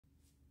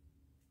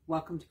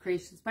Welcome to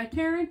Creations by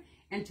Karen,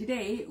 and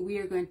today we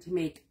are going to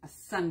make a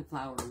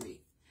sunflower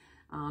wreath.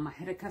 I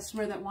had a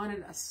customer that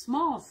wanted a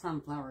small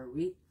sunflower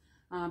wreath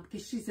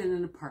because she's in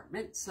an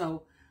apartment,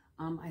 so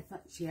I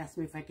thought she asked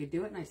me if I could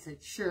do it, and I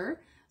said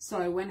sure. So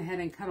I went ahead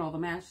and cut all the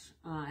mesh,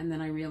 and then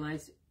I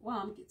realized,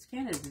 well, it's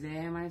Canada Day,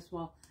 I might as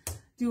well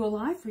do a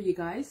live for you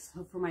guys.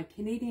 So for my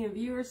Canadian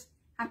viewers,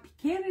 happy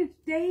Canada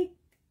Day,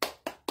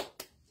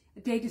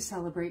 a day to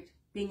celebrate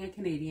being a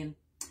Canadian.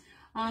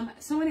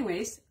 So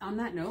anyways, on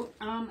that note,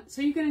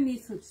 so you're going to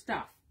need some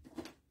stuff.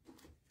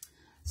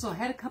 So I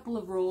had a couple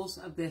of rolls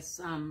of this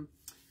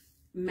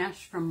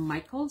mesh from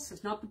Michaels.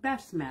 It's not the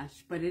best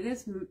mesh, but it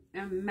is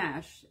a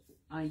mesh,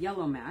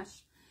 yellow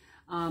mesh.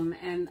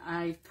 And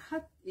I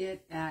cut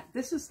it at,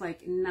 this is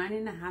like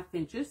 9.5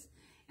 inches,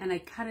 and I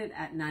cut it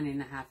at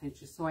 9.5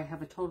 inches. So I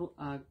have a total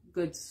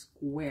good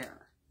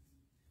square.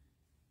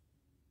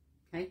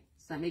 Okay,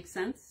 does that make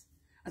sense?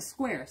 A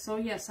square. So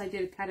yes, I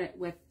did cut it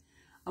with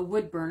a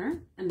wood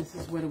burner, and this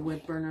is what a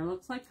wood burner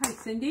looks like. Hi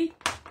Cindy,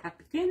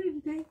 happy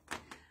Canada Day.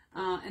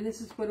 And this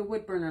is what a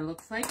wood burner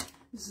looks like.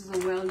 This is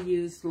a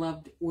well-used,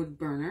 loved wood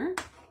burner,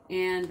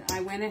 and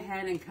I went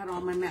ahead and cut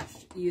all my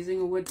mesh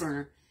using a wood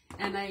burner,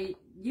 and I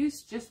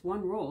used just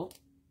one roll,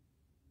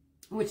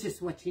 which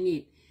is what you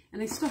need,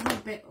 and I still have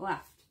a bit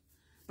left,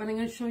 but I'm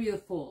going to show you the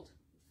fold.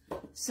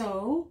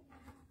 So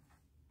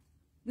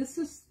this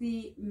is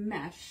the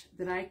mesh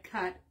that I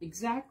cut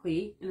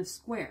exactly in a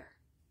square.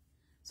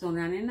 So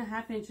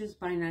 9.5 inches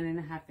by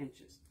 9.5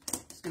 inches.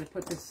 Just going to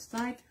put this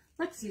aside.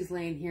 Lexi's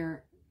laying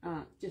here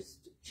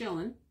just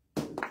chilling.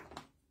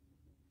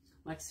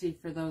 Lexi,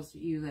 for those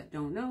of you that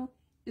don't know,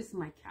 is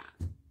my cat.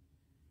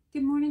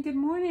 Good morning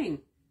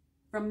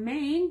from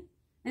Maine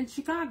and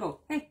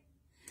Chicago. Hey.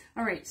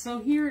 All right, so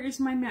here is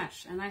my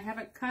mesh, and I have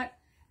it cut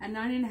at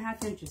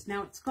 9.5 inches.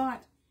 Now it's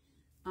got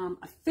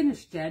a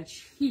finished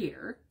edge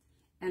here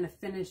and a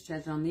finished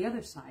edge on the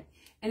other side.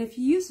 And if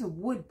you use a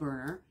wood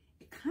burner,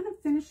 kind of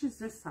finishes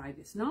this side.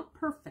 It's not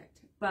perfect,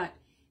 but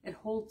it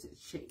holds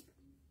its shape.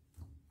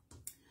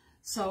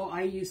 So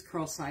I use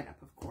curl side up,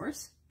 of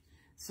course.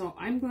 So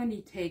I'm going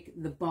to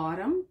take the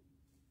bottom.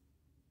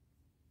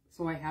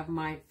 So I have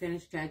my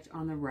finished edge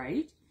on the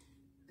right,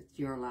 it's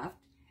your left,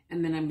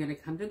 and then I'm going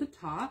to come to the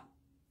top,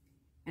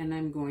 and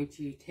I'm going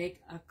to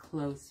take a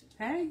close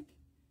peg.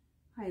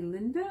 Hi,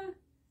 Linda.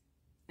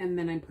 And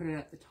then I put it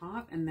at the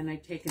top, and then I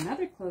take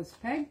another close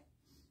peg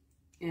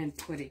and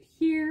put it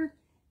here.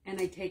 And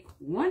I take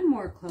one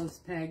more close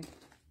peg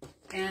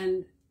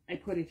and I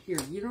put it here.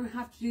 You don't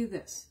have to do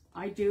this.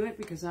 I do it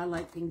because I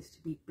like things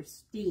to be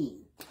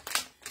pristine.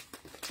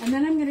 And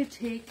then I'm going to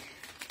take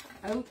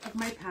out of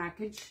my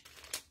package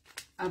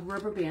of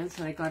rubber bands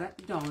that I got at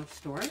the dollar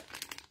store.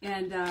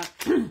 And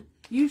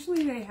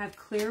usually they have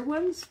clear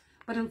ones,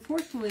 but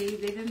unfortunately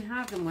they didn't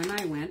have them when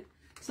I went.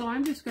 So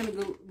I'm just going to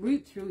go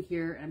root through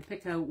here and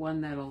pick out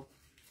one that'll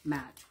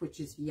match, which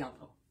is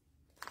yellow.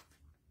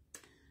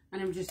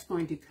 And I'm just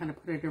going to kind of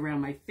put it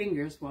around my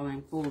fingers while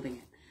I'm folding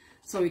it.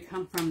 So we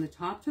come from the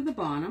top to the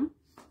bottom,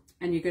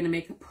 and you're going to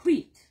make a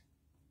pleat,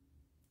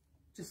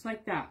 just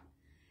like that.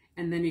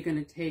 And then you're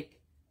going to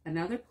take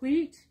another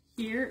pleat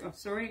here,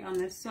 on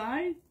this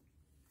side,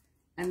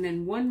 and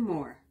then one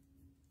more,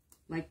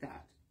 like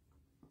that.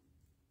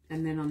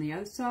 And then on the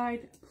other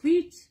side, a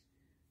pleat,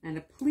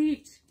 and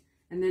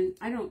then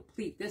I don't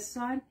pleat this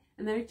side,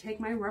 and then I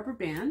take my rubber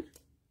band,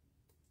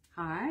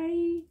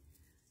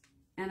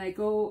 and I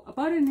go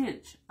about an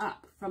inch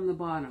up from the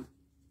bottom.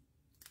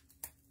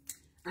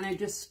 And I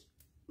just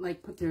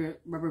like put the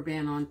rubber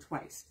band on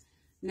twice.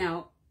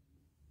 Now,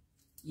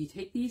 you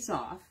take these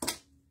off.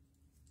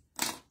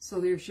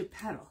 So there's your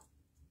petal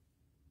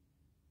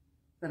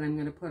that I'm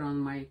going to put on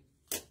my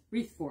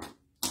wreath form.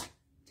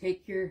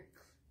 Take your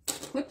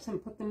clips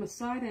and put them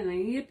aside, and I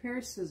need a pair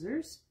of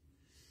scissors.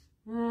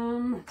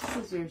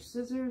 Scissors.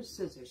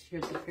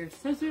 Here's a pair of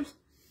scissors.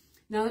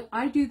 Now,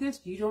 I do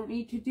this. You don't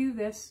need to do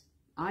this.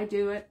 I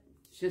do it.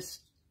 It's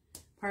just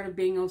part of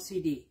being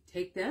OCD.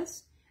 Take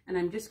this, and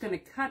I'm just going to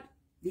cut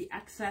the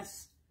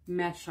excess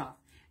mesh off.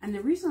 And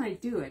the reason I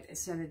do it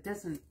is that it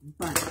doesn't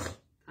bunch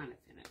kind of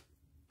in it.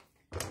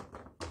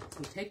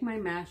 So take my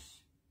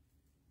mesh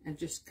and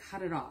just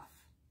cut it off.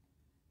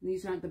 And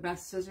these aren't the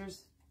best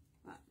scissors,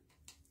 but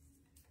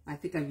I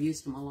think I've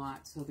used them a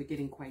lot, so they're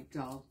getting quite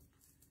dull.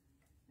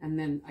 And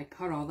then I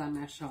cut all that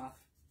mesh off.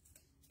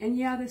 And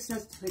yeah, this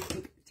does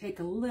take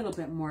a little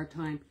bit more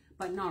time,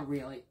 but not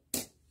really.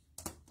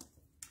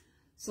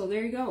 So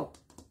there you go.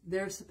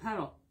 There's the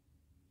petal.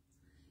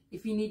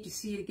 If you need to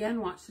see it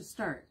again, watch the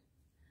start.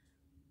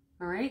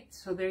 All right,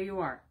 so there you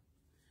are.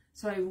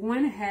 So I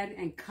went ahead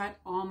and cut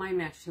all my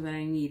mesh so that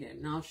I needed,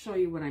 and I'll show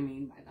you what I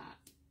mean by that.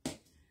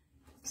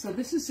 So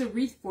this is a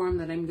wreath form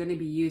that I'm going to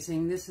be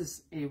using. This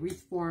is a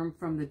wreath form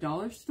from the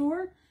dollar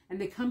store, and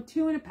they come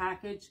 2 in a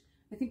package.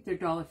 I think they're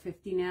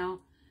 $1.50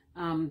 now,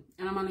 and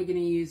I'm only going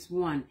to use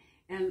one.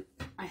 And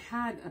I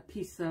had a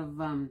piece of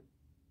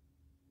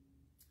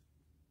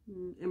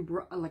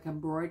like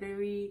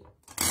embroidery,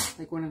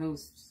 like one of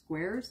those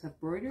squares of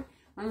embroidery.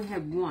 I only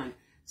have one,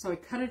 so I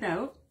cut it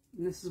out,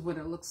 and this is what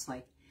it looks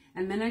like.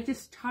 And then I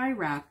just tie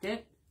wrapped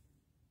it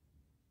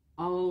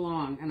all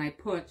along. And I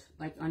put,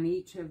 like on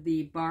each of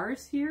the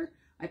bars here,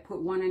 I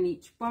put one in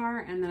each bar,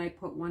 and then I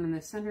put one in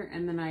the center,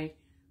 and then I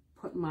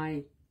put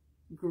my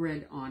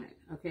grid on it.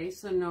 Okay,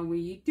 so now when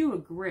you do a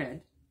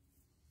grid,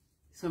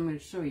 so I'm going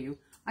to show you,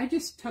 I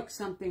just took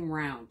something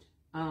round.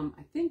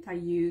 I think I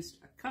used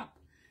a cup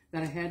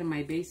that I had in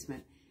my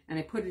basement, and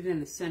I put it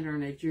in the center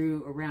and I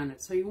drew around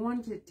it. So you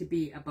want it to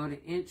be about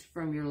an inch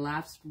from your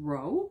last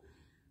row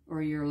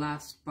or your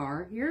last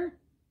bar here.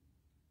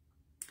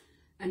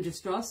 And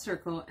just draw a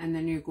circle, and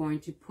then you're going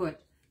to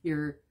put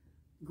your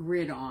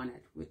grid on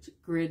it, which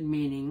grid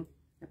meaning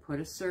I put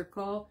a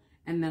circle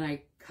and then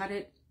I cut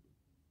it,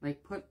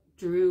 like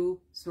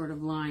drew sort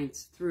of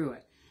lines through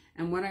it.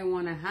 And what I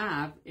want to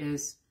have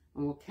is,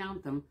 and we'll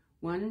count them,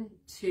 1,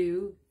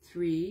 2,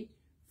 3,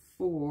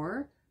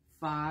 4,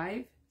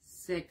 5,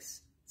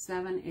 6,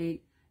 7,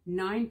 8,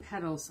 9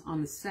 petals on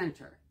the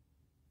center.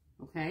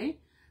 Okay,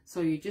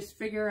 so you just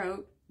figure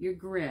out your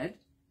grid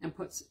and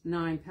put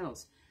 9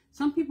 petals.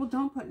 Some people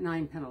don't put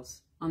 9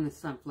 petals on the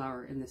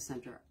sunflower in the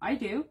center. I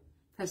do,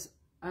 because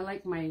I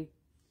like my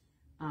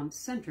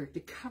center to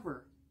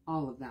cover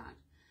all of that.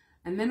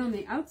 And then on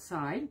the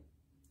outside,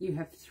 you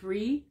have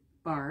 3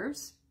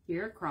 bars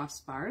here,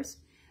 crossbars,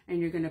 and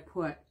you're going to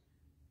put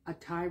a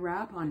tie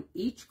wrap on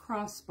each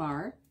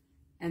crossbar,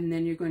 and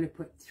then you're going to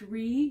put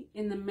 3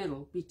 in the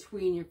middle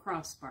between your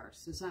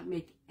crossbars. Does that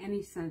make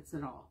any sense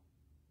at all?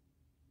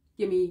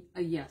 Give me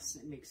a yes,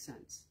 it makes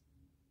sense.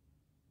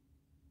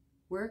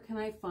 Where can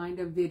I find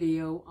a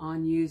video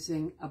on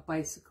using a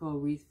bicycle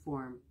wreath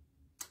form?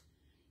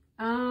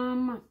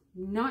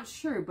 Not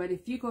sure, but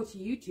if you go to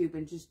YouTube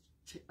and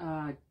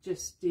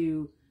just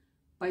do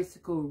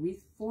bicycle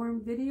wreath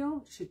form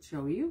video, it should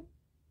show you.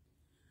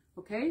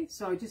 Okay,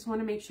 so I just want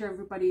to make sure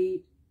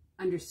everybody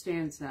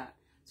understands that.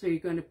 So you're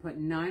going to put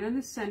 9 on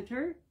the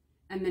center,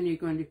 and then you're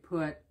going to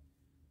put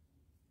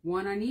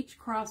 1 on each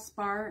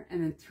crossbar,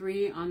 and then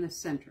 3 on the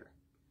center.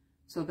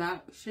 So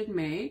that should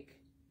make,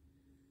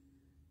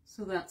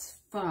 so that's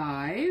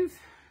 5,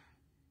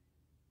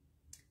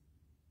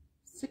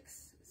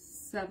 6,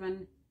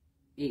 7,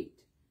 8,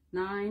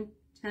 9,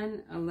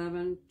 10,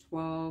 11,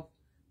 12,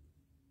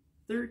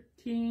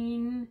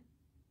 13,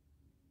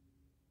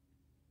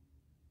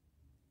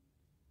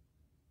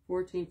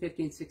 14,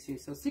 15, 16.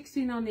 So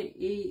 16 on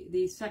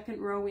the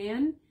second row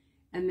in,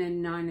 and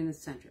then 9 in the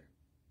center.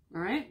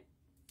 All right?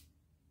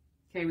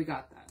 Okay, we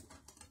got that.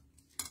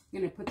 I'm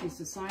going to put these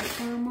aside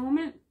for a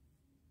moment.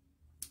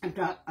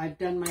 I've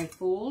done my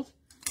fold,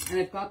 and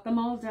I've got them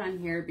all done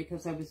here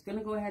because I was going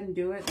to go ahead and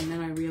do it, and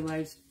then I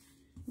realized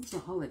it's a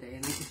holiday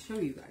and I can show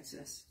you guys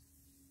this.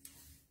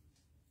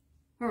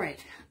 All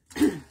right,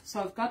 so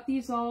I've got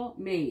these all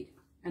made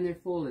and they're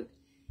folded.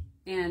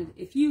 And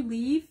if you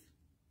leave,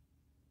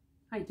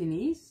 hi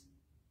Denise,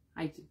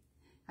 hi,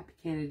 happy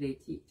Canada Day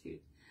to you too.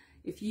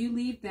 If you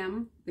leave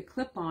them, the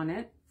clip on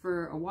it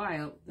for a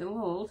while, it'll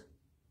hold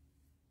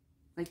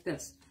like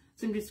this.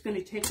 So I'm just going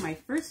to take my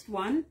first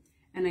one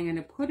and I'm going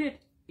to put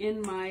it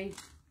in my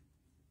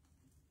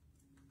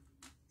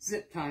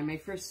zip tie, my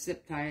first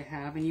zip tie I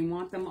have, and you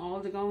want them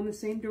all to go in the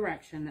same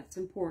direction. That's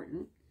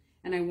important.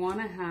 And I want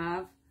to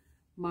have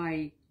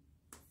my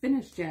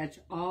finished edge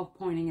all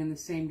pointing in the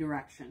same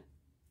direction.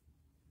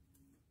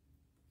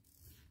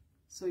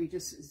 So you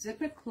just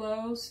zip it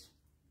closed.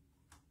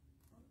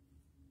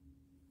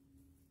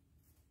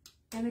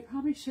 And I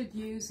probably should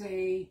use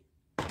a,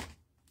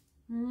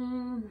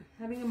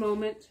 having a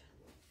moment.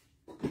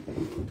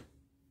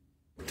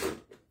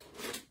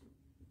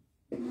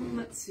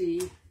 Let's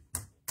see.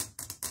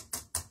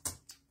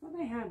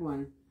 I had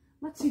one.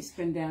 Lexi's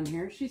been down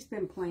here. She's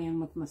been playing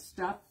with my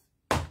stuff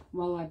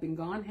while I've been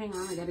gone. Hang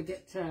on, I gotta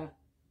get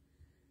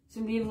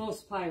some needle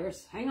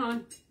pliers. Hang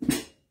on.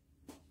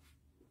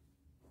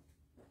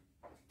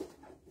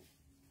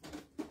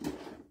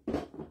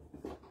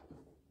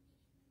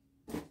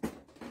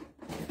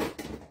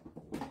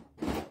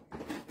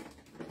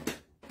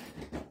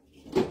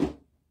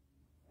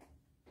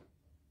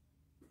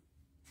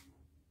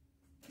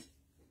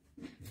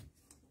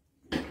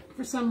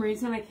 For some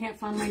reason, I can't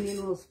find my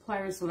needle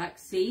pliers,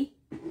 Lexi.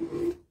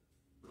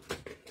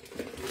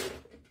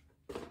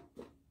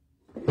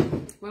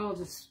 Well, I'll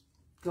just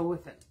go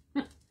with it.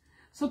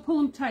 So pull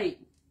them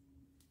tight.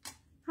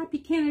 Happy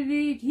Canada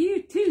Day to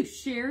you too,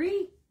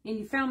 Sherry. And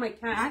you found my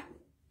cat.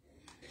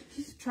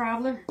 She's a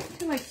traveler.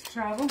 She likes to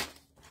travel.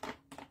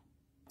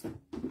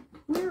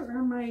 Where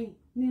are my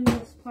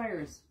needle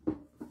pliers?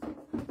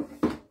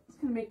 It's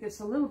going to make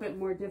this a little bit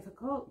more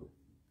difficult.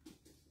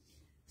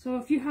 So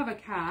if you have a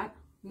cat,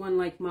 one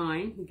like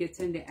mine, who gets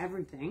into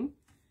everything,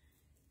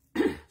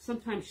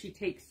 sometimes she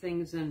takes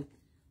things and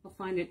I'll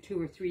find it 2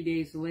 or 3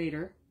 days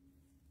later.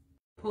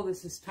 Pull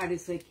this as tight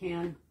as I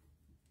can.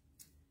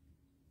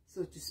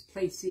 So just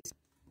place these.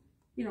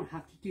 You don't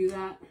have to do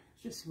that.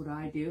 It's just what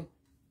I do.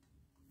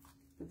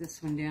 Put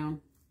this one down.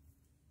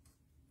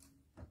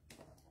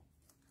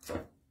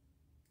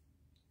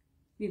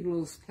 These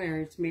little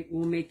pliers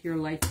will make your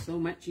life so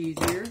much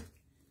easier.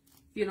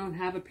 If you don't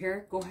have a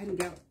pair, go ahead and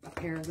get a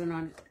pair. They're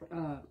not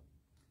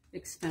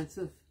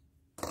expensive.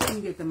 You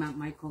can get them at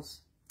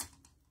Michael's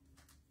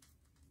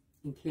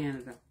in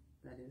Canada,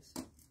 that is.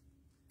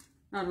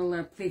 Not a lot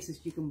of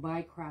places you can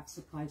buy craft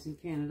supplies in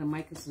Canada.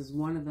 Michael's is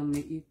one of them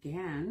that you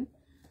can.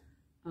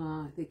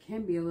 They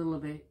can be a little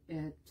bit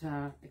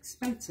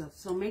expensive,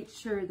 so make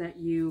sure that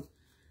you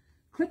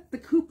click the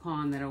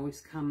coupon that always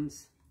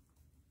comes.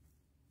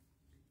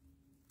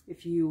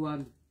 If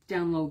you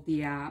download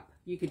the app,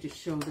 you could just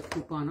show the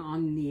coupon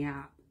on the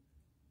app.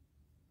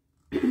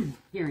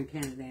 Here in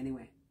Canada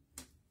anyway.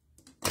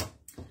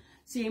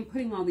 See, I'm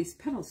putting all these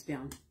petals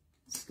down.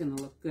 It's going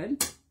to look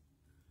good.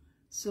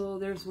 So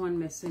there's one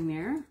missing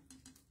there.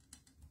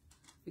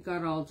 It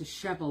got all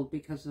disheveled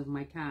because of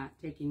my cat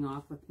taking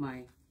off with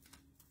my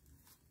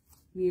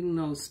needle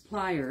nose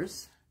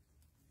pliers.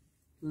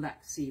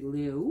 Lexi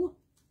Lou.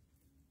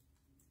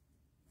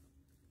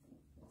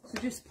 So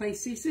just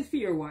place these. If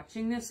you're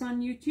watching this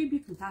on YouTube, you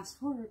can fast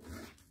forward.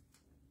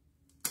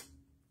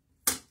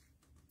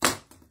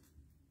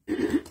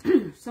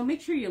 So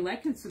make sure you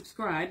like and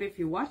subscribe if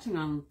you're watching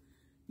on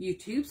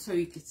YouTube so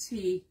you can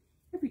see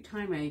every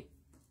time I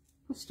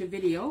post a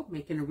video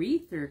making a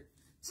wreath or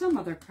some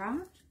other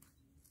craft.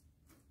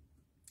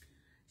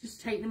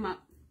 Just tighten them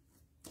up.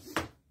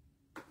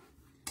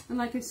 And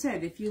like I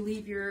said, if you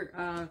leave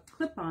your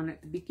clip on at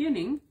the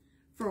beginning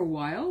for a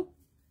while,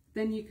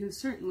 then you can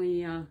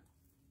certainly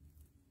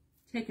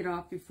take it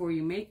off before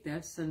you make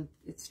this and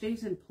it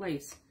stays in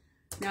place.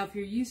 Now if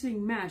you're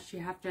using mesh, you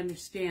have to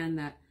understand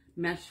that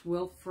mesh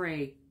will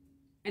fray.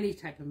 Any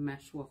type of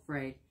mesh will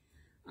fray.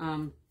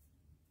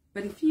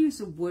 But if you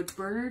use a wood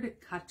burner to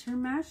cut your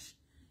mesh,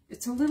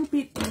 it's a little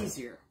bit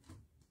easier.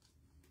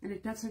 And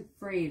it doesn't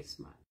fray as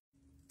much.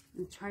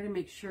 And try to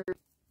make sure,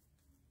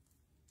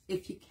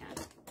 if you can.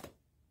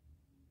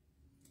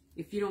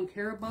 If you don't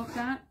care about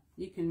that,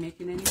 you can make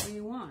it any way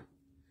you want.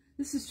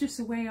 This is just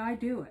the way I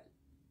do it.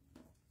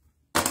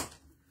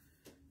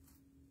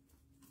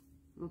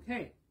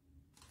 Okay.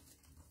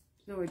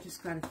 So I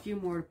just got a few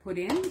more to put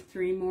in,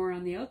 3 more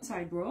on the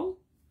outside roll.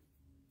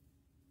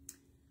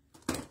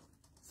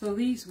 So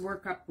these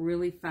work up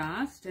really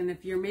fast, and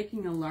if you're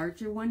making a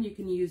larger one, you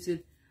can use a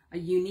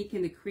Unique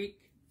in the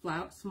Creek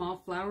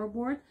small flower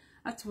board.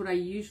 That's what I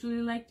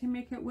usually like to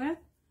make it with.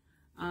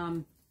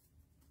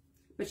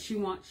 But she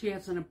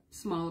has a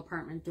small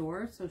apartment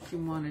door, so she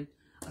wanted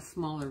a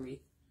smaller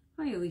wreath.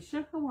 Hi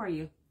Alicia, how are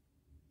you?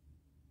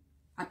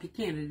 Happy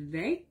Canada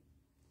Day,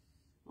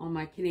 all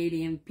my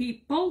Canadian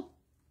people.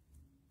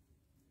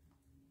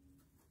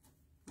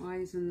 Why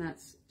isn't that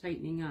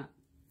tightening up?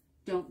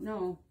 Don't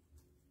know.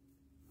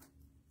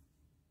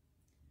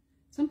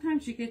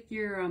 Sometimes you get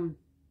your,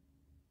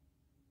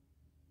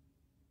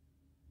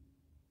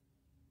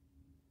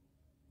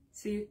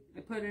 see, I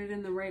put it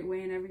in the right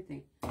way and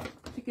everything.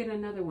 To get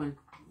another one,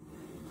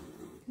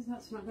 because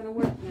that's not going to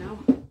work now.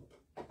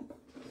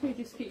 So you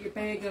just get your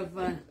bag of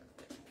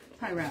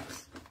tie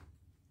wraps.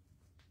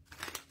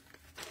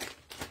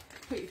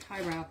 Put your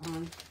tie wrap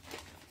on.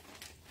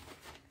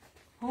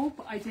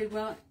 Hope I did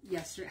well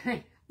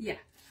yesterday. Yeah.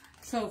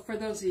 So for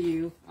those of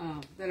you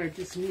that are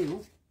just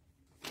new,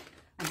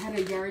 I had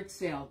a yard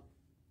sale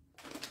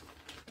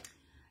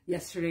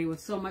yesterday. It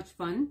was so much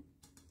fun.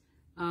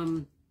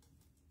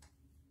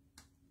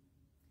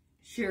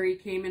 Sherry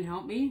came and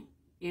helped me,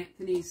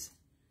 Anthony's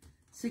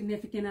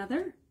significant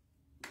other.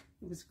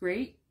 It was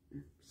great.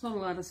 Sold a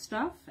lot of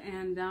stuff,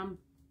 and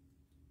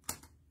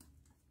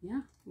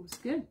yeah, it was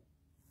good.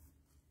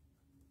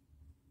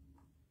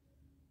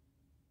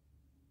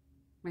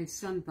 My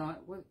son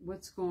thought,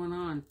 what's going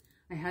on?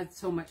 I had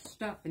so much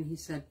stuff, and he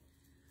said,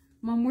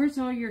 Mom, where's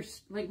all your,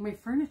 like, my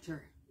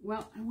furniture?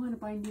 Well, I want to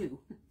buy new.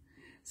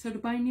 So to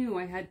buy new,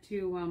 I had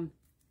to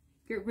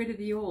get rid of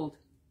the old.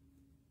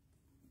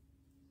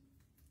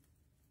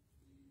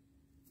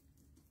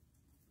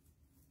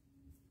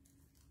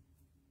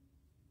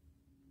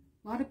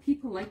 A lot of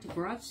people like to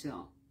garage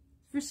sale.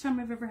 First time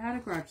I've ever had a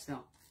garage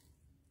sale.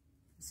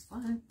 It's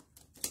fun.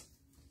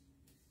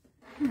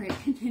 All right,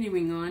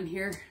 continuing on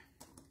here.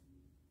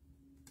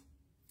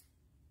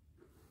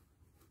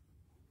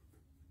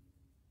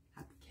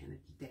 Happy Canada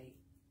Day.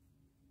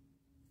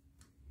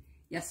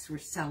 Yes, we're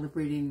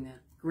celebrating the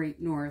Great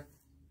North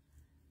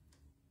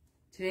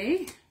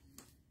today.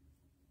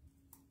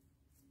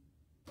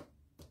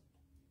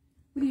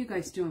 What are you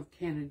guys doing for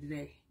Canada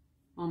Day?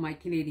 All my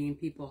Canadian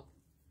people.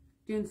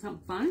 Doing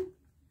something fun?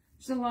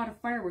 There's a lot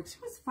of fireworks.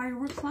 There was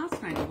fireworks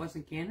last night. It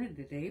wasn't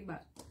Canada Day,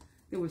 but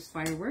there was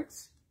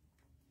fireworks.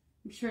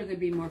 I'm sure there'll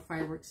be more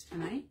fireworks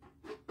tonight.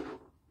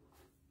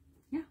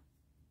 Yeah.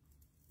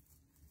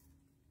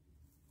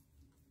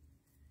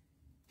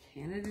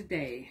 Canada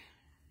Day.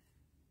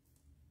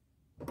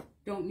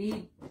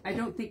 I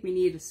don't think we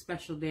need a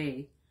special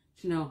day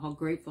to know how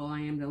grateful I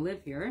am to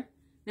live here.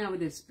 Now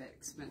it is a bit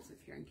expensive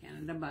here in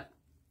Canada, but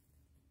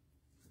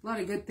a lot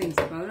of good things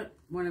about it.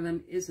 One of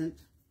them isn't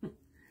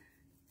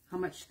how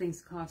much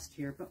things cost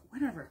here, but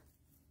whatever.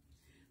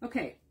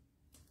 Okay.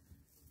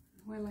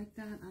 Do I like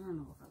that? I don't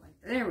know if I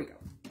like that. There we go.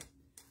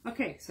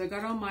 Okay, so I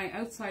got all my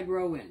outside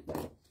row in.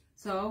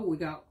 So we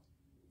got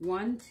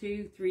 1,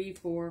 2, 3,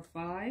 4,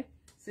 5,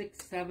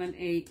 6, 7,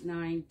 8,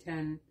 9,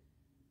 10,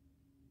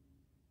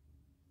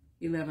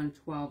 11,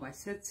 12. I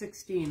said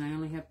 16. I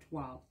only have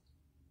 12.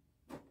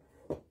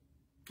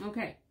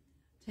 Okay,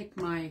 take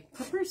my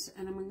clippers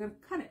and I'm going to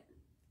cut it.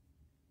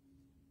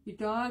 Your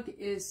dog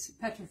is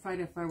petrified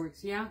of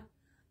fireworks. Yeah,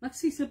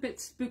 Lexi's a bit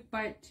spooked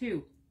by it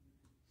too.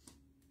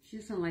 She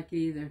doesn't like it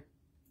either.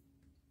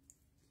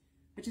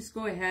 I just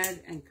go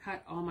ahead and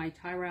cut all my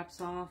tie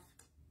wraps off.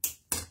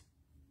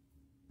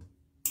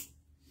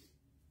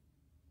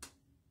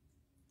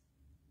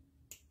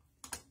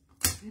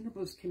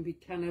 Animals can be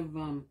kind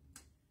of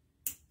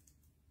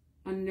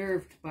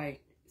unnerved by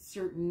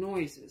certain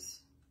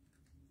noises.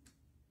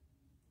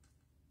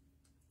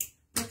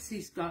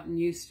 Lexi's gotten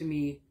used to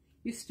me.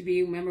 Used to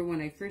be, remember when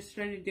I first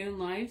started doing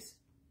lives,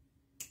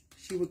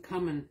 she would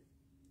come and,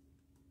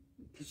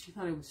 because she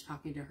thought I was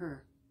talking to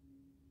her.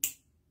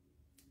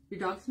 Your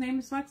dog's name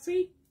is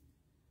Lexi?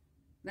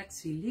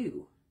 Lexi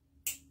Lou.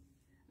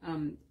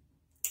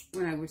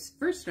 When I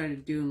first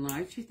started doing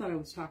live, she thought I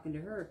was talking to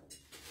her.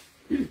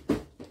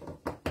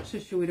 So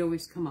she would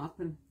always come up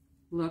and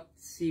look,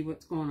 see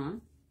what's going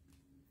on.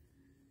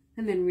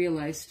 And then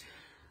realized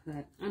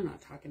that I'm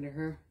not talking to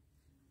her.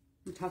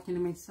 I'm talking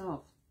to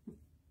myself.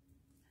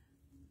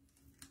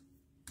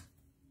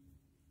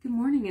 Good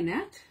morning,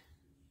 Annette.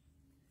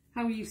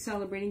 How are you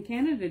celebrating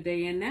Canada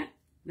Day, Annette?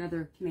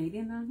 Another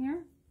Canadian on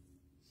here.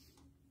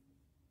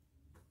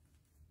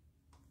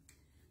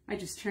 I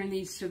just turn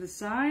these to the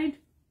side.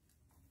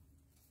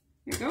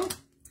 Here we go.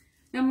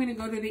 Now I'm going to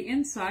go to the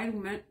inside.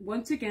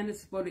 Once again,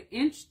 it's about 1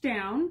 inch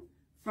down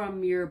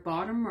from your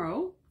bottom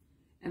row.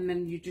 And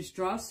then you just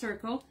draw a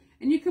circle.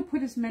 And you can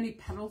put as many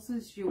petals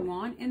as you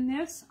want in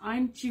this.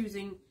 I'm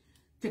choosing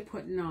to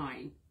put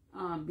 9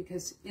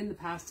 because in the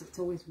past it's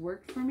always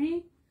worked for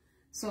me.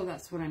 So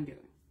that's what I'm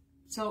doing.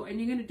 So, and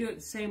you're going to do it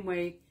the same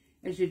way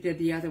as you did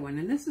the other one.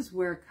 And this is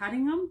where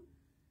cutting them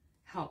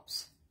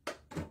helps.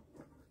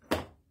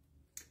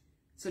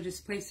 So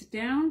just place it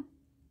down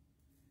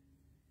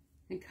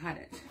and cut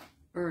it.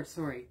 Or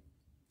sorry,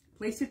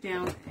 place it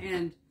down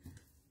and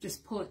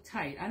just pull it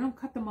tight. I don't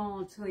cut them all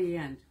until the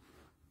end.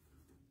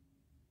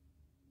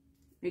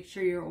 Make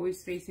sure you're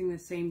always facing the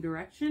same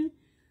direction.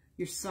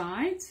 Your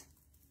sides.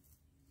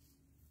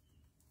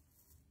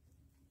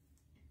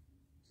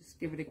 Just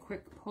give it a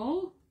quick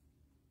pull.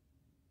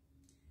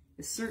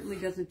 It certainly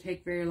doesn't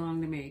take very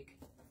long to make.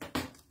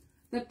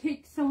 That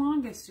takes the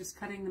longest, just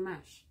cutting the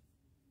mesh.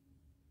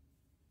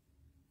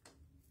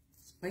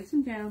 Just place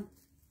them down.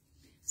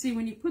 See,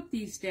 when you put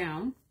these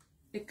down,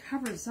 it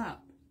covers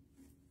up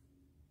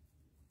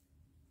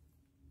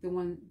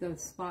the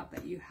spot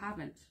that you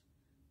haven't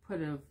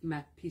put a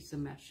piece of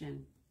mesh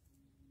in.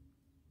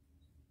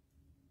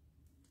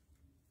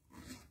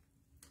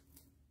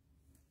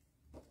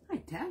 Hi,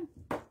 Dad.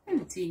 I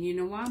haven't seen you in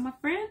a while, my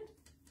friend.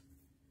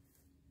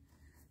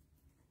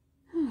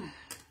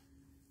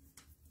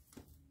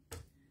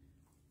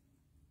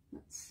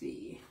 Let's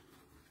see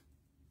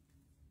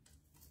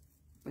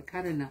if I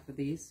cut enough of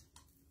these.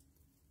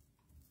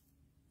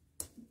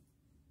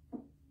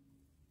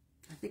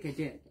 I think I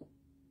did.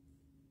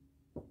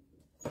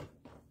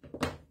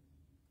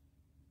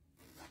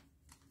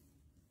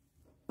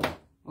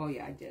 Oh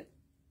yeah, I did.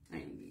 I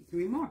need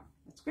 3 more.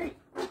 That's great.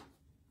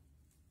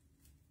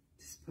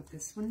 Just put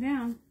this one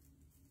down.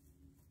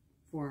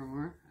 4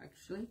 more,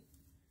 actually.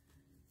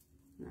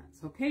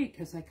 That's okay,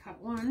 because I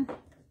cut one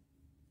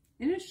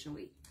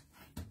initially.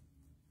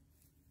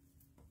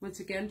 Once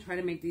again, try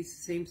to make these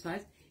the same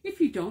size. If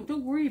you don't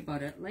worry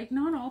about it. Like,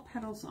 not all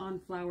petals on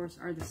flowers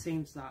are the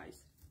same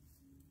size.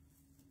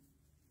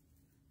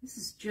 This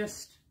is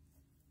just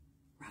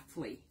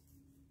roughly.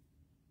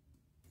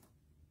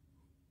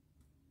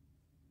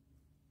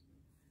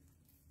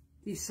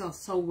 These sell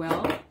so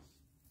well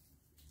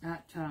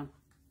at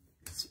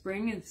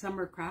spring and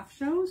summer craft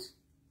shows.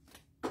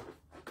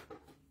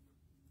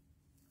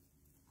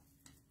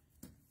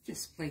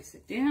 Just place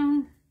it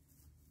down.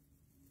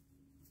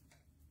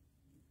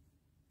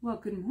 Well,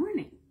 good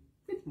morning.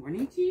 Good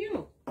morning to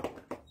you.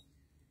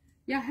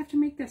 Yeah, I have to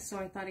make this, so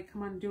I thought I'd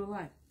come on and do a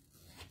live.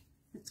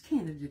 It's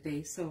Canada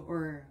Day, so,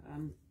 or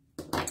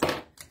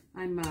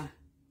I'm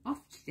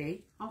off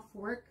today, off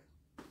work,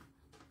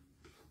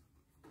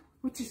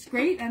 which is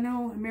great. I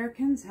know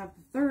Americans have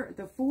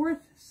the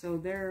 4th, so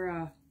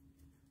they're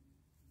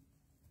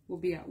will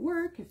be at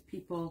work if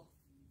people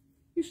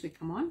usually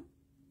come on.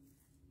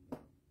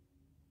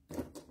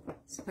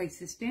 Let's place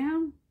this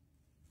down.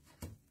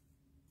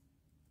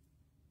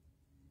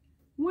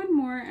 One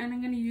more, and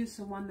I'm going to use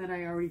the one that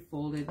I already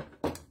folded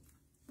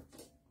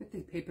with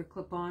the paper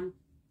clip on.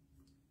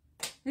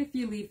 If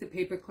you leave the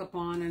paper clip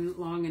on and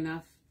long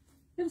enough,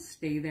 it'll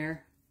stay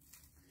there.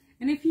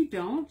 And if you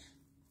don't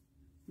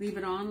leave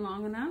it on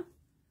long enough,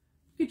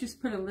 you could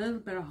just put a little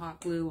bit of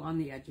hot glue on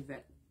the edge of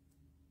it.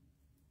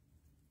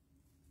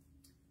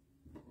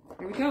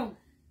 Here we go.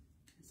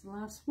 It's the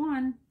last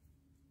one.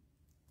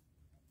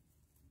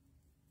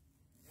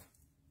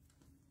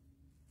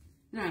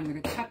 Now I'm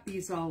going to cut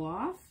these all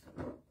off.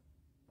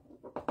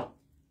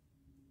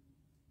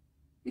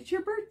 It's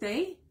your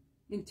birthday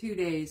in 2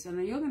 days,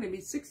 and you're going to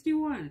be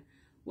 61.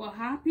 Well,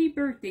 happy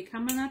birthday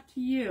coming up to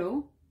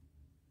you.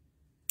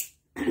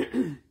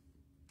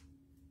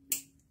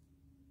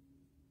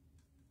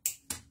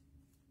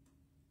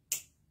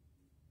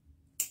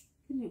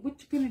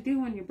 What you going to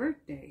do on your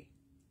birthday?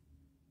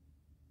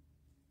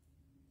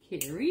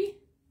 Carry.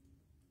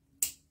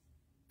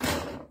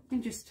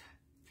 And just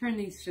turn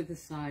these to the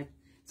side.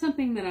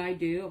 Something that I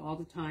do all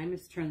the time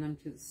is turn them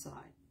to the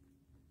side.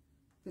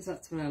 Because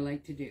that's what I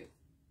like to do.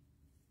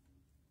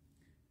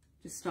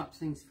 Just stops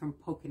things from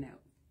poking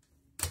out.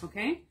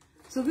 Okay?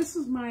 So this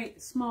is my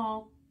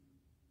small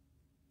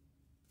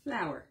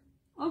flower.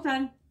 All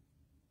done.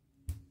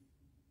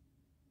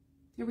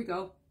 Here we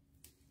go.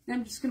 Now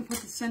I'm just going to put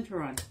the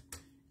center on.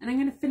 And I'm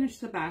going to finish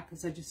the back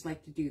because I just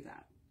like to do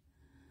that.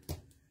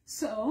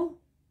 So,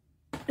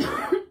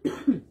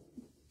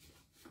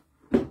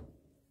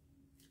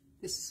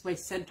 this is my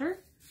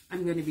center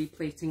I'm going to be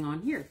placing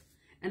on here.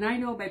 And I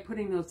know by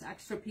putting those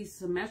extra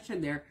pieces of mesh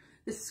in there,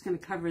 this is going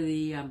to cover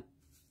the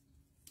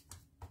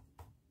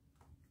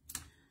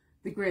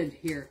grid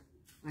here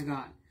I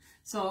got.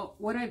 So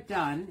what I've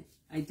done,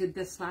 I did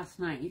this last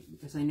night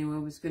because I knew I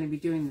was going to be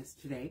doing this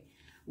today,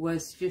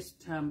 was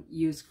just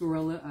use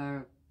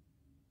Gorilla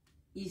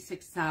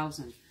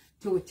E6000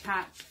 to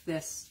attach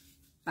this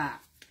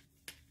back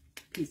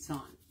piece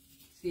on.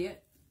 See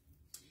it?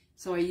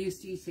 So I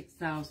used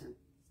E6000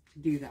 to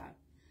do that.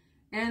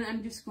 And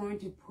I'm just going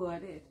to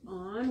put it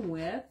on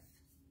with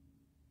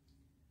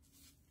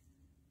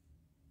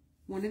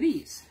one of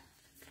these.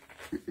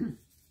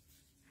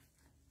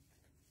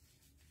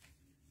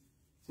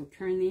 So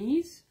turn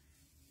these,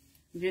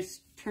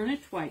 just turn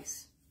it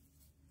twice,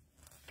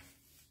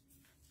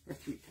 or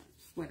 3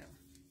 times, whatever.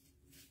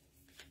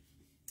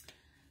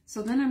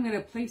 So then I'm going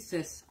to place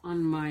this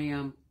on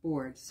my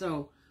board.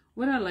 So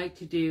what I like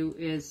to do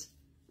is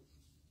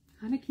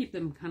kind of keep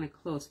them kind of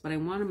close, but I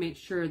want to make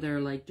sure they're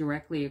like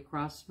directly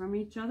across from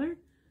each other.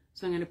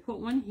 So I'm going to put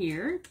one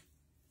here,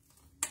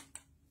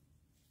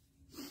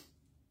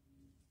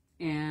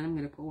 and I'm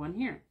going to put one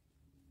here,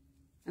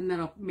 and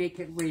that'll make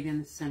it right in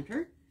the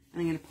center. And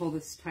I'm going to pull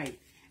this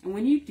tight. And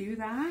when you do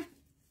that,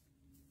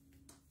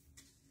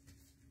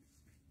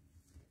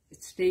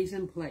 it stays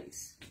in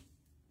place.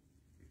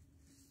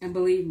 And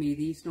believe me,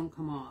 these don't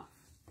come off.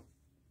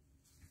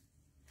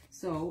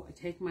 So I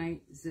take my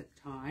zip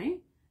tie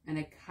and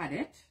I cut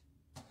it.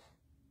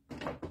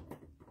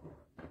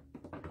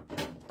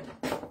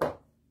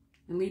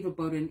 And leave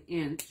about 1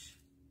 inch.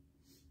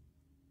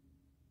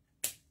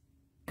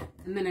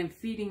 And then I'm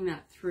feeding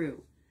that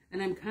through.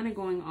 And I'm kind of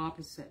going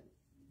opposite.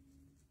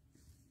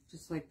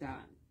 Just like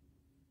that.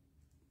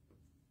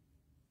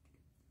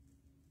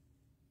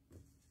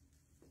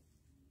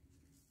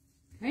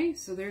 Okay,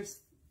 so there's,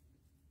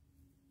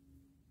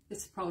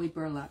 it's probably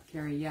burlap,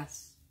 Carrie,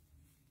 yes.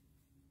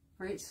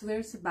 All right, so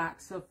there's the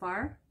back so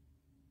far.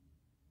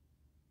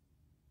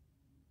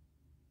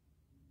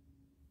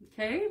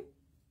 Okay,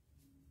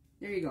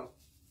 there you go.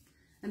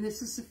 And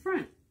this is the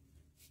front.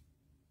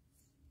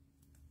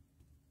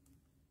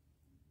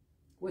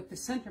 With the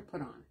center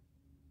put on.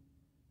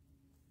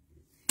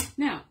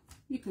 Now,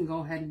 you can go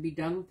ahead and be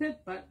done with it,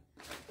 but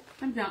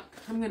I'm done.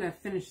 I'm going to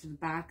finish the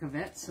back of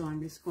it, so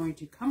I'm just going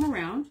to come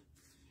around,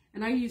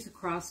 and I use a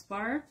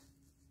crossbar,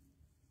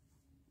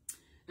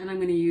 and I'm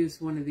going to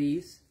use one of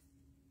these,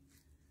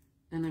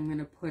 and I'm going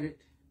to put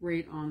it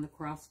right on the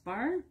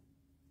crossbar,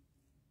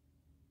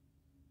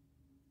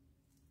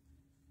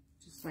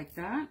 just like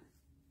that.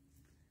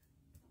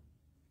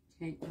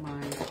 Take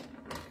my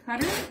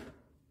cutter,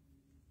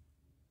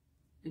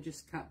 and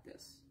just cut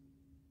this.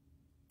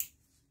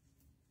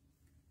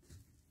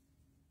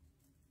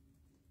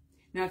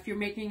 Now, if you're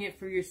making it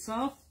for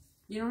yourself,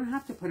 you don't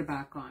have to put it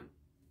back on.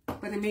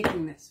 But I'm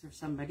making this for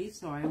somebody,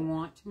 so I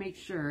want to make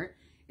sure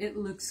it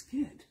looks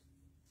good.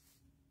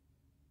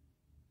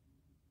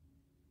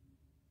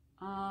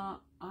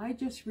 I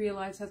just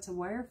realized that's a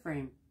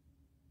wireframe.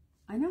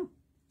 I know.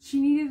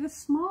 She needed a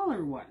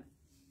smaller one.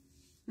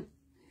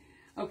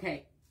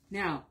 Okay,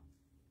 now,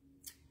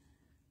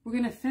 we're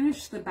going to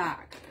finish the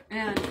back.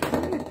 And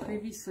I had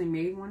previously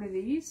made one of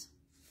these.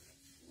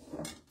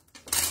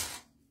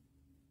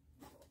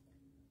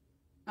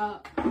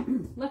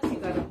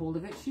 Lexi got a hold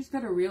of it. She's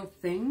got a real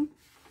thing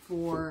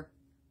for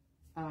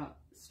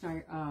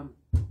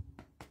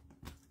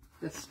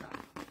this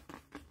stuff.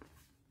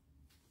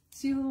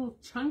 See little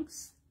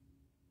chunks?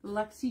 The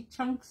Lexi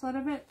chunks out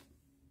of it?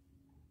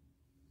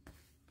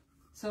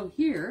 So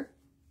here,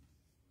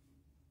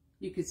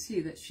 you could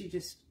see that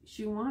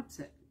she wants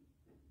it.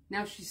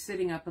 Now she's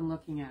sitting up and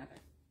looking at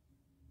it.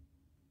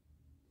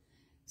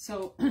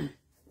 So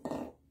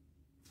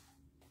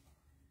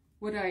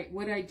what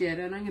I did,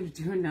 and I'm going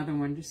to do another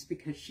one just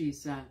because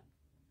she's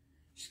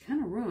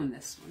kind of ruined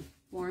this one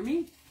for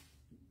me.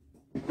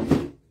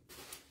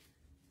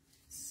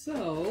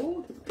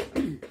 So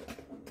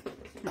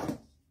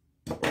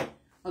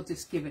I'll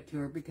just give it to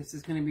her because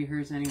it's going to be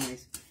hers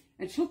anyways.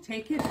 And she'll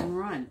take it and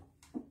run.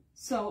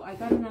 So I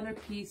got another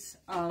piece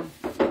of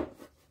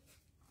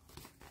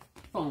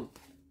foam,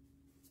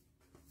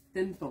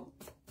 thin foam.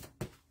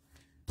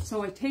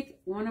 So I take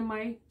one of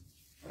my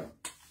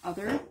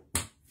other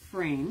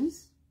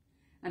frames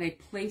and I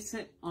place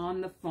it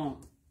on the foam.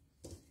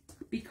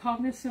 Be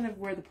cognizant of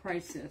where the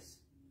price is.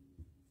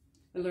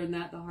 I learned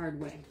that the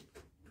hard way.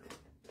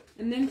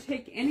 And then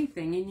take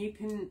anything, and you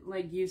can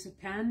like use a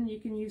pen, you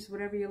can use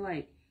whatever you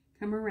like.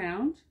 Come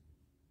around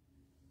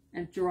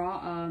and draw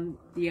on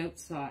the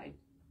outside.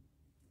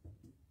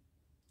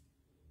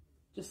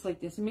 Just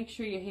like this, and make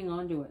sure you hang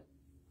on to it.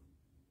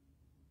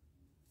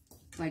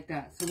 Like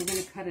that. So we're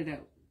going to cut it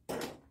out.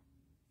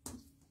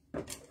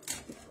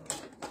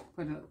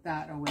 Put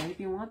that away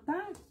if you want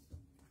that.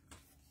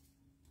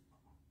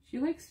 She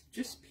likes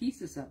just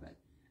pieces of it.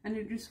 And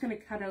you're just going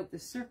to cut out the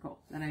circle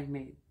that I've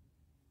made.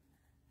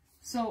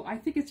 So I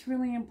think it's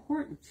really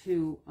important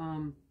to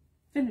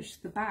finish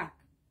the back.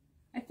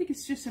 I think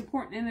it's just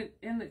important,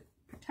 and it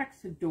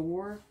protects the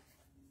door.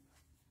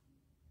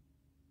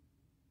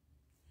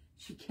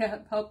 She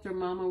helped her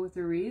mama with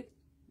the wreath.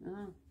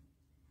 Oh.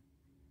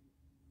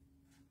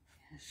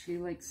 Yeah, she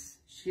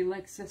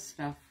likes this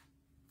stuff.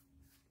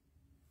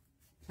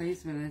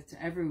 Plays with it. It's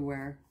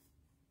everywhere.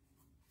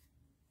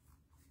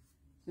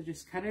 So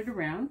just cut it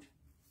around.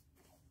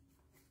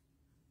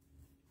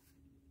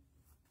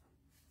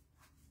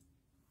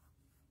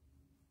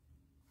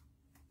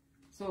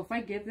 So if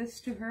I give this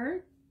to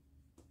her,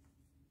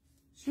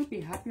 she'll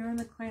be happier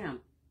than a clam.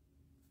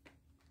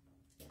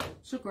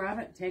 She'll grab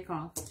it and take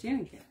off. She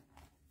doesn't care.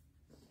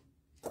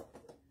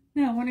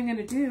 Now what I'm going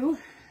to do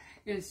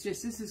is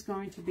just, this is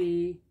going to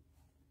be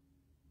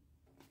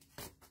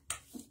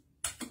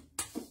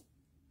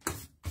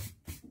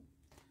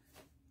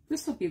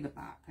this will be the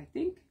back, I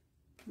think.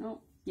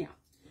 No, yeah.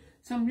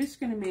 So I'm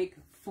just going to make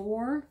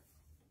 4.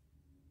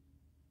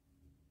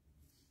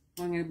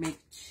 I'm going to make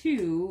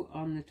 2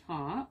 on the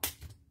top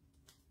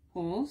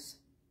holes,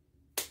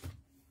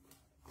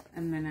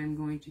 and then I'm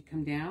going to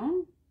come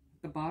down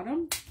at the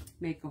bottom,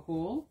 make a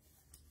hole.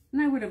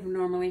 And I would have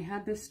normally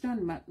had this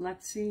done, but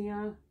let's see,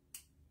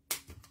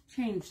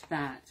 change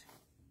that.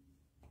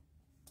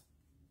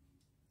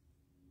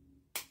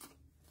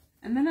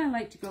 And then I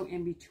like to go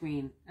in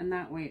between, and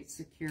that way it's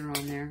secure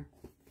on there.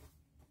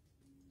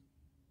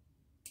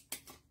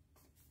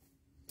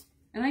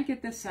 And I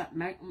get this at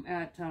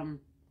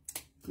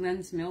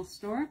Len's Mill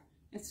Store.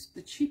 It's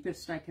the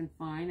cheapest I can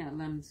find at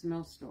Len's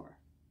Mill Store.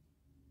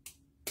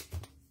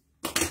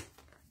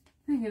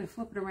 I'm going to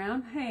flip it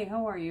around. Hey,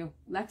 how are you?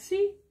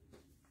 Lexi?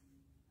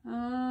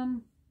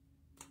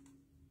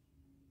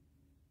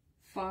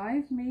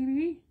 5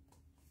 maybe?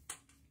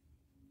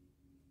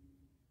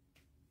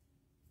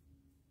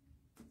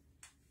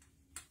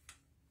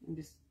 I'm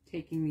just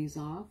taking these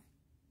off.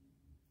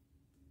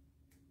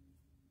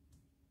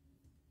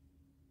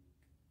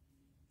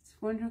 It's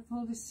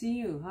wonderful to see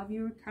you. How have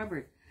you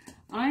recovered?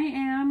 I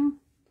am,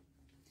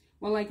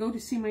 well, I go to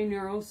see my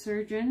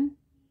neurosurgeon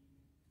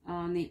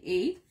on the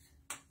 8th.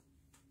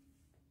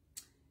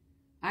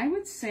 I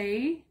would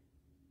say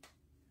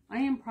I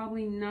am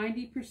probably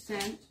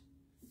 90%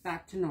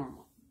 back to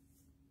normal.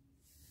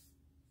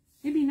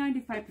 Maybe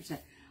 95%.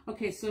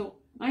 Okay, so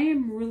I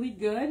am really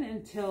good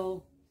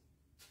until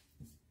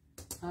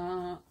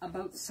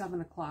about 7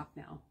 o'clock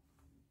now.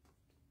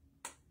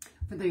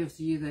 For those of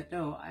you that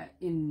know,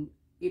 in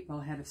April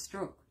I had a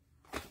stroke.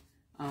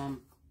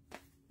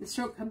 The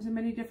stroke comes in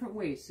many different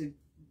ways, so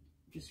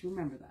just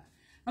remember that.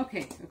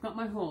 Okay, I've got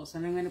my holes,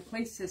 and I'm going to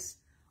place this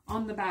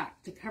on the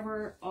back to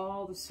cover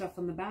all the stuff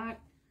on the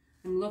back.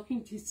 I'm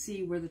looking to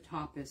see where the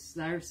top is.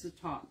 There's the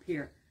top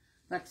here.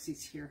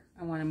 Lexi's here.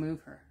 I want to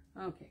move her.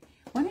 Okay.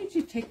 Why don't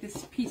you take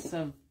this piece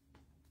of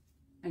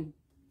and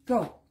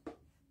go.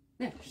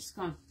 There, she's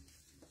gone.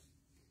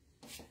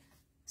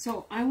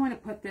 So I want to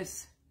put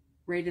this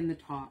right in the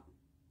top.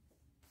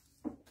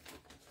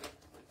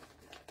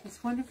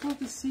 It's wonderful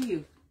to see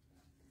you.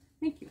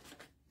 Thank you.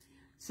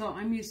 So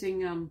I'm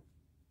using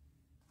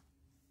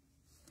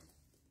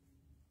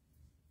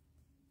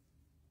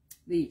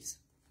these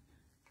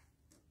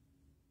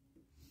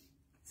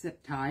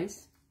zip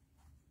ties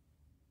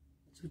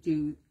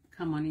to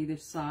come on either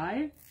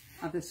side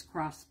of this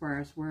crossbar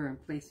as where I'm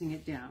placing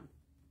it down.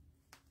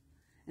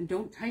 And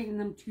don't tighten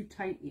them too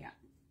tight yet.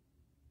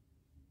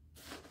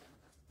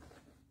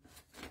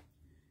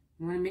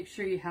 You want to make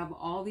sure you have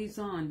all these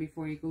on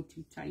before you go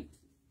too tight.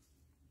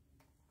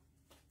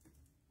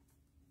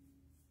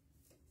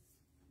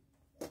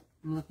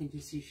 I'm looking to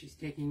see if she's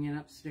taking it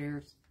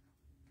upstairs.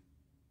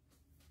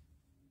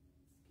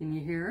 Can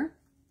you hear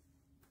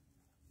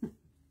her?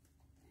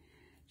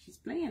 She's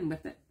playing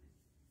with it.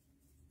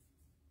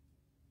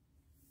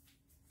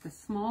 The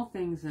small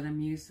things that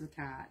amuse the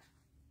cat.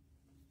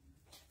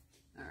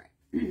 All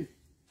right.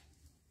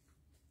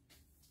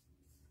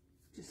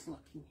 Just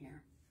looking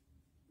here.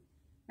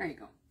 There you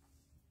go.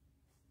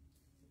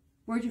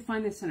 Where'd you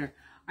find the center?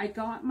 I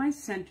got my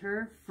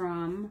center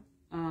from,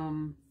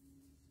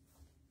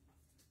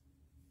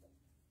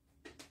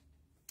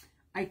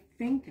 I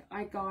think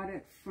I got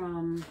it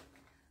from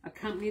a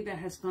company that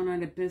has gone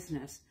out of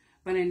business.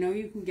 But I know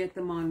you can get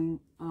them on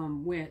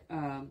with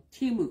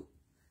Temu.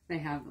 They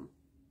have them.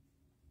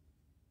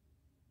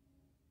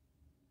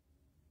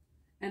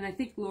 And I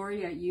think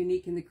Lori at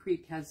Unique in the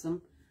Creek has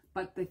them,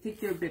 but I think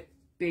they're a bit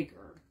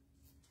bigger.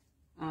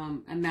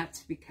 And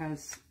that's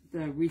because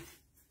the Wreath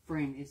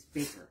frame is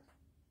bigger.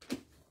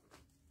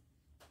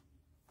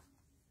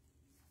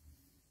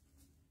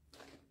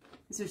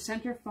 Is there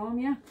center foam?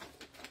 Yeah.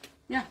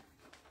 Yeah.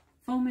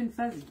 Foam and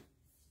fuzzy.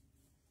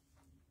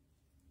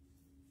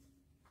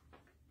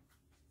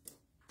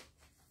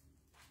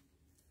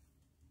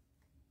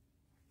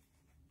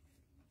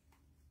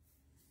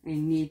 I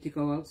need to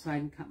go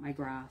outside and cut my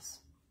grass.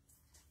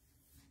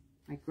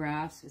 My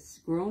grass is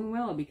grown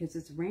well because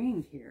it's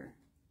rained here.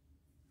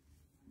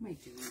 What am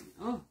I doing?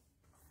 Oh,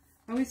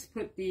 I always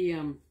put the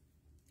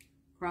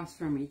cross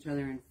from each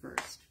other in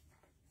first.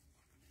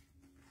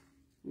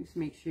 Just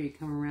make sure you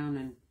come around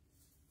and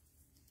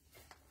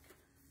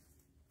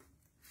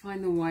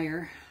find the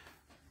wire.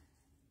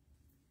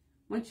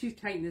 Once you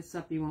tighten this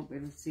up, you won't be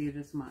able to see it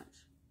as much.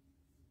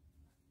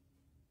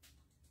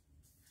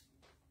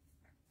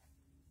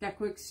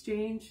 Deco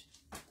exchange.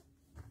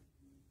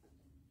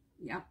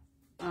 Yep.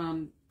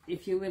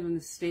 If you live in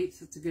the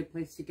States, it's a good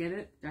place to get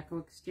it.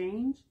 Deco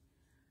exchange.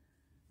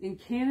 In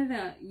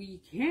Canada, you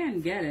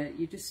can get it.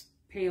 You just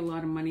pay a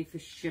lot of money for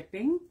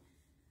shipping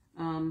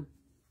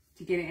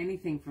to get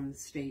anything from the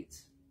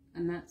States.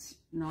 And that's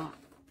not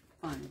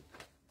fun.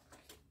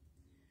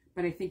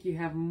 But I think you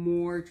have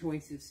more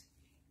choices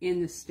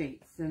in the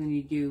States than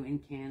you do in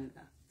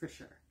Canada, for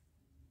sure.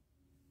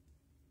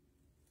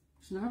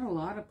 There's not a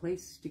lot of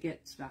places to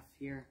get stuff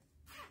here.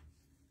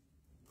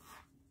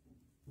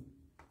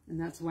 And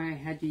that's why I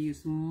had to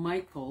use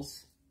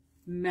Michael's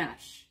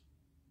mesh,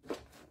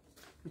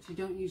 which you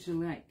don't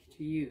usually like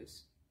to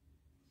use.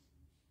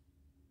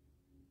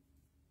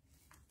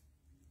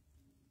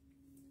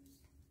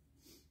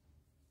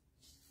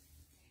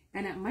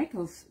 And at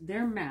Michael's,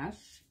 their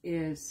mesh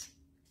is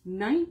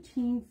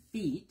 19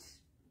 feet.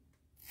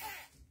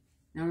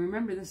 Now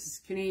remember, this is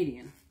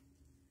Canadian.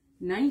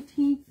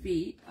 19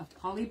 feet of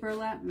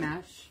poly-burlap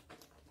mesh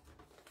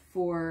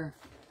for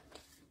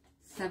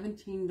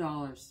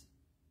 $17.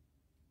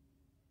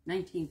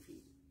 19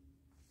 feet.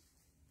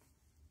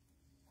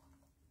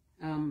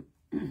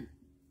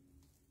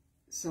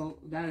 So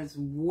that is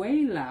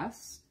way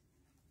less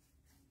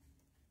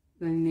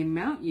than the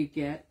amount you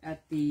get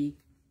at in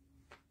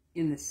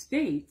the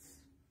States,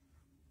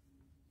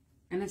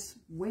 and it's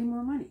way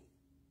more money.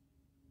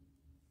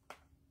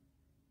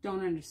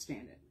 Don't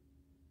understand it.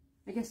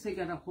 I guess they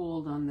got a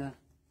hold on the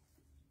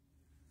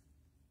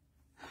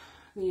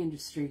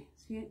industry.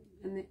 See it?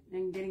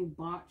 And getting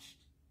botched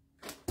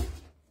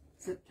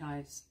zip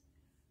ties.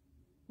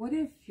 What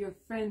if your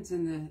friends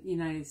in the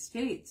United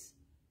States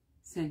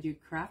send you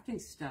crafting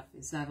stuff?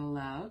 Is that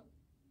allowed?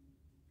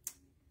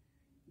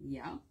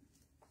 Yeah.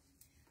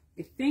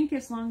 I think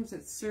as long as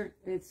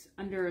it's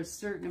under a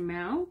certain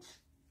amount,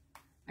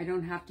 I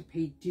don't have to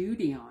pay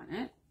duty on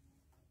it.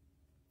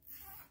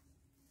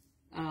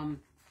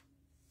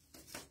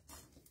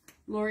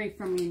 Lori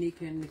from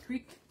Unique in the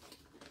Creek,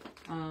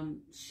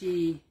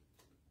 she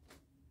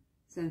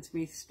sends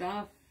me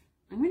stuff.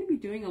 I'm going to be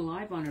doing a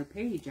live on her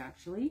page,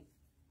 actually.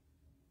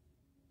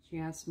 She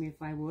asked me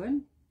if I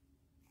would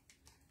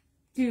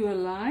do a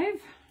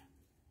live.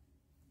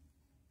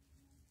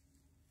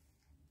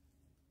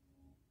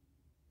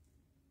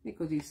 I think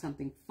we'll do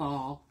something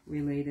fall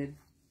related.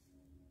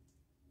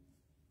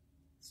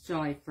 It's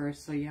July 1st,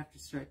 so you have to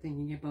start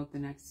thinking about the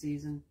next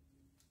season.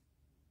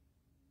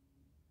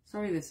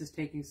 Sorry this is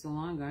taking so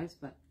long, guys,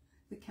 but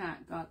the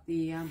cat got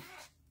the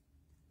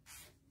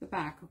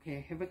back.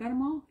 Okay, have I got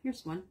them all?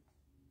 Here's one.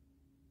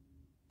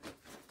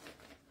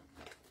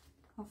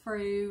 How far are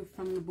you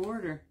from the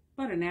border?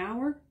 About an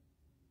hour.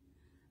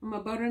 I'm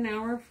about an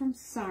hour from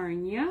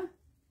Sarnia.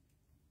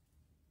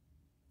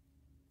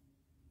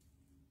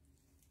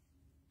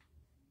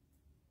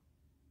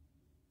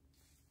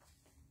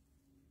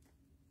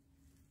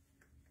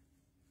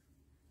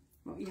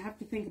 Well, you have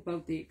to think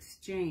about the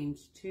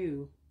exchange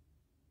too.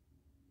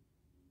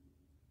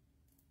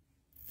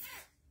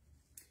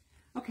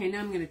 Okay, now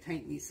I'm going to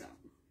tighten these up.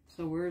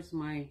 So where's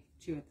my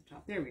two at the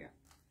top? There we are.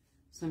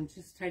 So I'm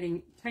just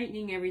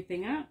tightening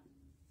everything up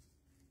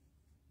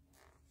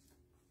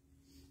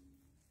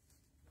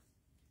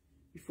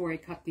before I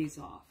cut these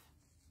off.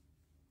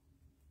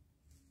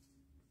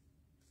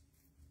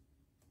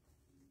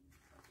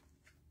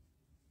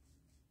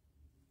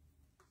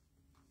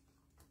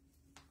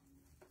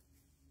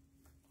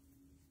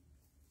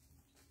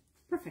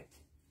 Perfect.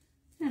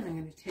 And I'm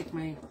going to take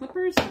my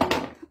clippers and I'm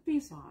going to cut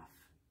these off.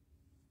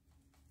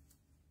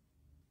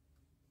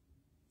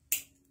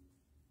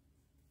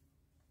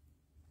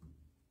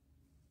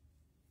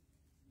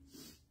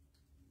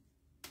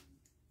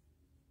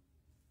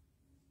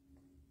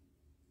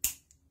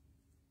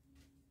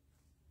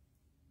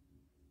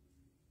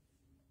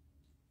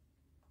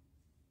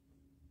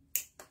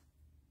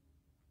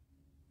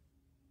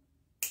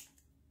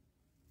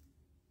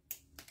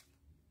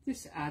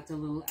 Just adds a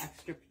little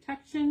extra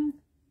protection.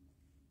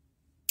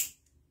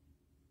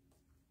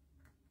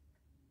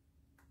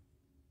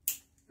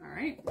 All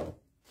right.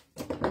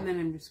 And then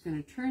I'm just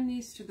going to turn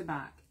these to the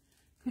back.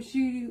 Because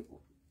you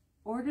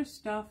order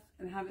stuff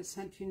and have it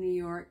sent to New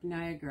York,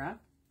 Niagara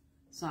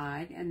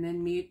side, and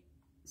then meet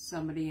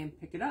somebody and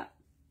pick it up.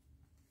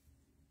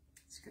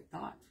 It's a good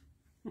thought.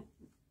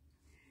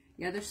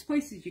 Yeah, there's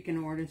places you can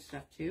order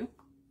stuff too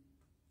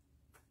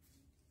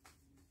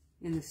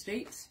in the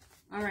States.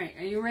 All right,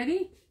 are you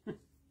ready?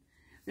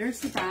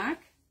 There's the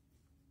back.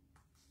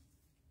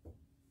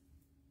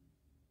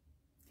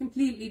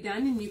 Completely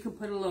done, and you can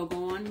put a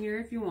logo on here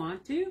if you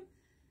want to.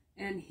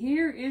 And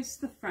here is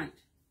the front.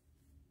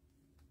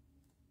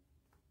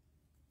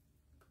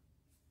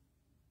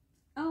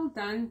 All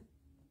done.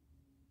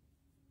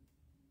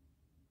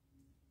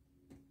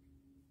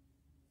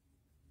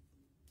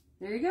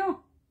 There you go.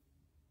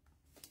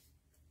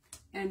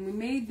 And we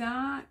made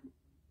that,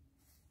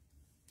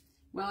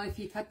 well, if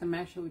you cut the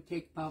mesh, it would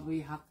take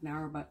probably half an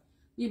hour, but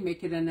you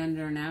make it in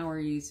under an hour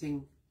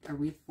using a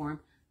wreath form.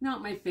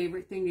 Not my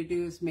favorite thing to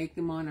do is make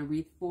them on a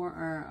wreath form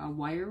or a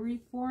wire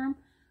wreath form,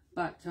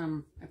 but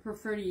I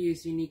prefer to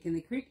use Unique in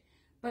the Creek.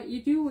 But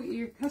you do what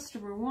your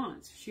customer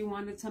wants. She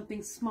wanted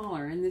something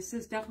smaller, and this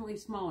is definitely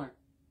smaller.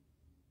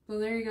 So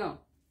there you go.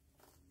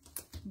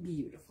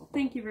 Beautiful.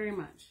 Thank you very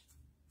much.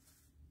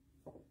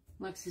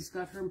 Lexi's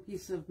got her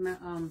piece of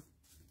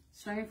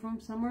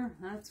styrofoam somewhere.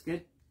 That's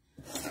good.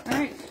 All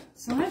right,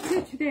 so that's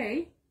it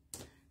today.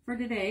 For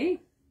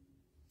today,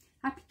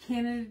 happy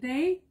Canada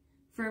Day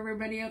for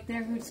everybody out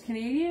there who's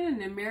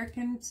Canadian and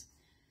Americans.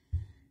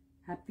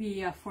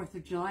 Happy 4th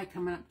of July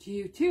coming up to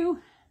you too.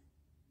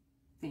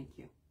 Thank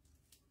you.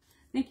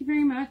 Thank you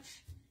very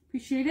much.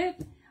 Appreciate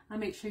it. I'll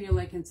make sure you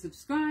like and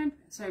subscribe,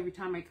 so every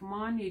time I come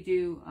on,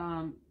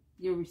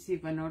 you'll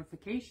receive a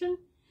notification.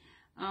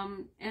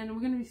 And we're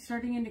going to be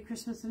starting into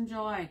Christmas in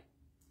July,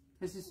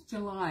 because it's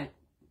July.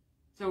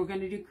 So we're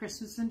going to do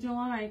Christmas in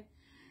July.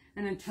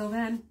 And until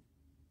then,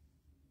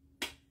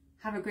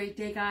 have a great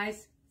day,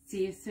 guys.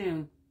 See you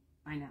soon.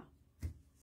 Bye now.